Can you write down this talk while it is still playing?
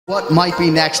What might be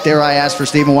next, dare I ask, for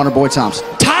Stephen Wonderboy Thompson?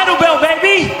 Title belt,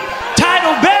 baby!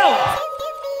 Title belt!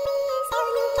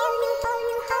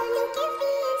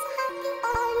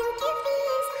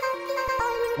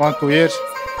 1, 2 years,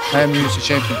 I am UFC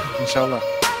champion, inshallah.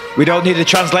 We don't need to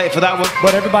translate it for that one.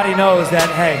 But everybody knows that,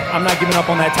 hey, I'm not giving up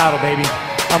on that title, baby.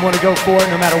 I'm going to go for it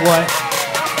no matter what.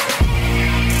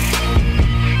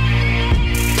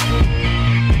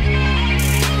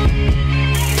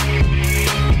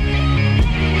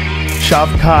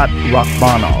 Shavkat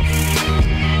Rakhmonov.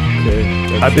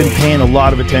 Okay, I've been paying a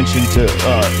lot of attention to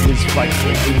his fights.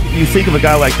 You think of a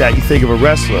guy like that, you think of a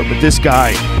wrestler, but this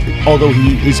guy, although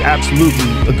he is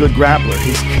absolutely a good grappler,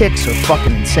 his kicks are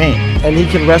fucking insane. And he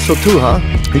can wrestle too, huh?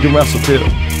 He can wrestle too,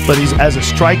 but he's, as a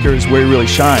striker, is where he really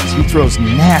shines. He throws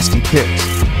nasty kicks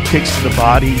to the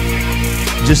body.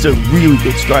 Just a really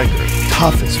good striker,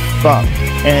 tough as fuck,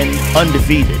 and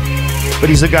undefeated. But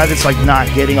he's a guy that's like not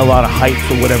getting a lot of hype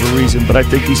for whatever reason, but I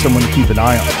think he's someone to keep an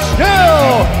eye on.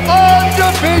 Still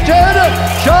undefeated,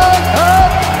 Shavkat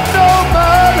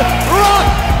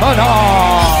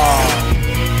Rakhmonov.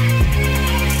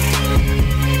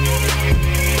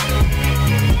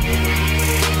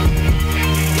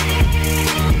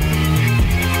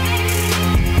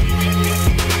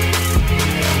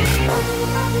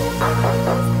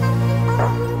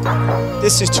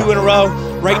 This is 2 in a row.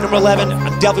 Rank number 11.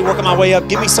 I'm definitely working my way up.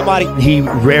 Give me somebody. He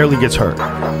rarely gets hurt.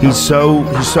 He's so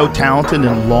talented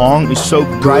and long. He's so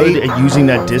good at using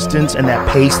that distance and that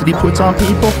pace that he puts on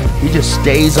people. He just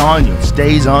stays on you,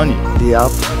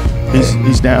 Yep.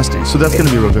 He's nasty. So that's going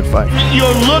to be a real good fight.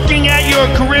 You're looking at your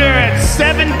career at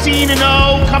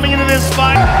 17-0 coming into this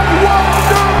fight.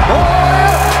 Wonderboy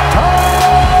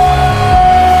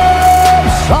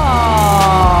Thompson.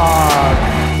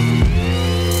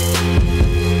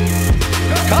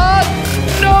 Cut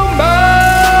number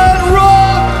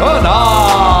Rakhmonov.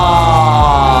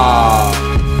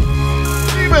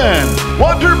 Stephen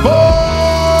Wonderboy